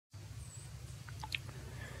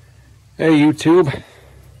Hey YouTube,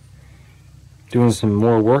 doing some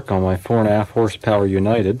more work on my 4.5 horsepower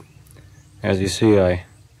United. As you see, I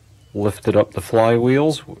lifted up the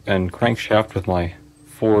flywheels and crankshaft with my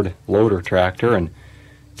Ford loader tractor and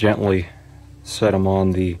gently set them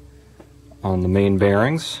on the main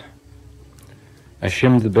bearings. I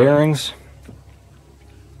shimmed the bearings,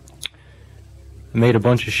 made a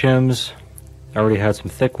bunch of shims. I already had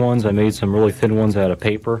some thick ones. I made some really thin ones out of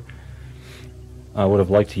paper. I would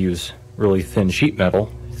have liked to use really thin sheet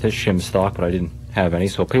metal, this shim stock, but I didn't have any,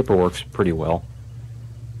 so paper works pretty well.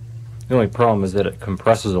 The only problem is that it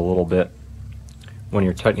compresses a little bit when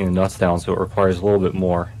you're tightening the nuts down, so it requires a little bit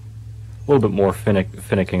more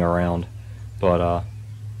finicking around, but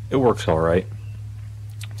it works all right.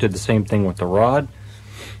 Did the same thing with the rod.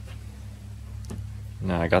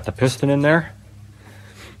 Now I got the piston in there.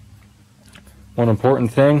 One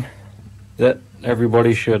important thing that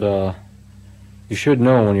everybody should you should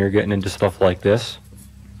know when you're getting into stuff like this: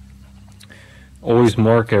 always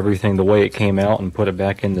mark everything the way it came out and put it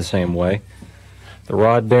back in the same way. The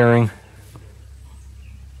rod bearing,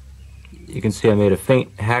 you can see I made a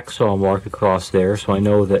faint hacksaw mark across there, so I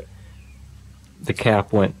know that the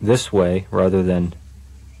cap went this way rather than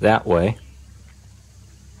that way.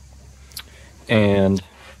 And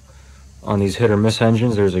on these hit or miss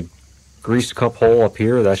engines, there's a grease cup hole up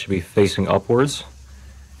here that should be facing upwards,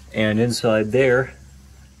 and inside there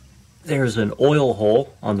there's an oil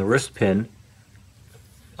hole on the wrist pin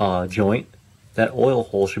joint. That oil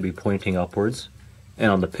hole should be pointing upwards,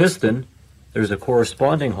 and on the piston there's a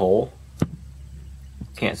corresponding hole.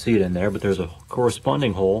 Can't see it in there, but there's a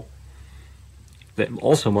corresponding hole that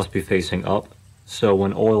also must be facing up, so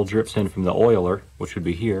when oil drips in from the oiler, which would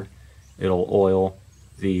be here, it'll oil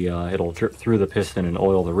the it'll drip through the piston and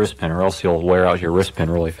oil the wrist pin, or else you'll wear out your wrist pin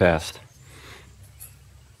really fast.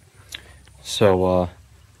 So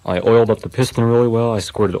I oiled up the piston really well. I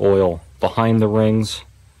squirted oil behind the rings,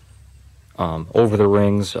 over the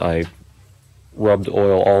rings. I rubbed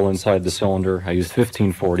oil all inside the cylinder. I used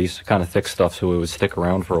 1540s, kind of thick stuff, so it would stick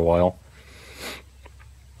around for a while.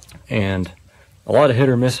 And a lot of hit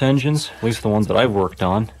or miss engines, at least the ones that I've worked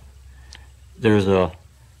on, there's a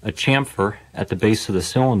chamfer at the base of the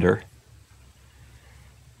cylinder,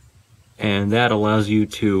 and that allows you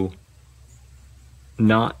to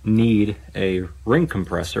not need a ring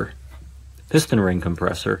compressor, piston ring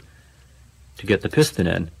compressor, to get the piston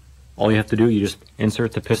in. All you have to do, you just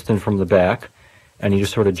insert the piston from the back, and you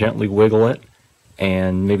just sort of gently wiggle it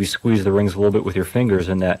and maybe squeeze the rings a little bit with your fingers,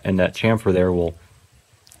 and that chamfer there will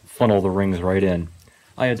funnel the rings right in.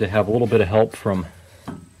 I had to have a little bit of help from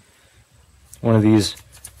one of these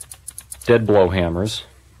dead blow hammers.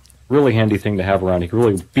 Really handy thing to have around. You can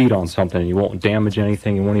really beat on something and you won't damage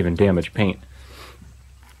anything. You won't even damage paint.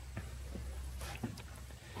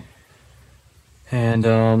 And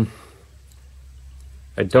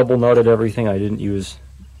I double nutted everything. I didn't use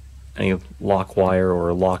any lock wire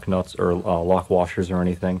or lock nuts or lock washers or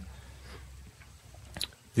anything.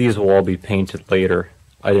 These will all be painted later.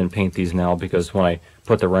 I didn't paint these now because when I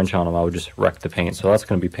put the wrench on them, I would just wreck the paint. So that's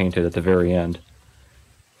going to be painted at the very end.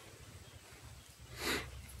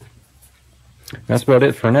 That's about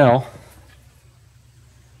it for now.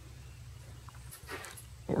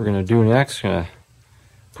 What we're going to do next, going to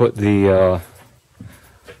put the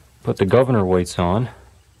governor weights on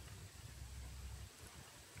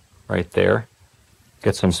right there.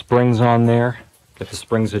 Get some springs on there. Get the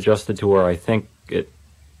springs adjusted to where I think it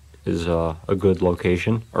is a good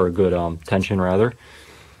location, or a good tension rather.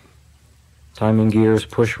 Timing gears,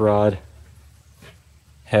 push rod,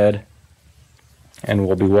 head, and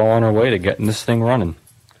we'll be well on our way to getting this thing running.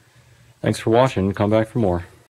 Thanks for watching. Come back for more.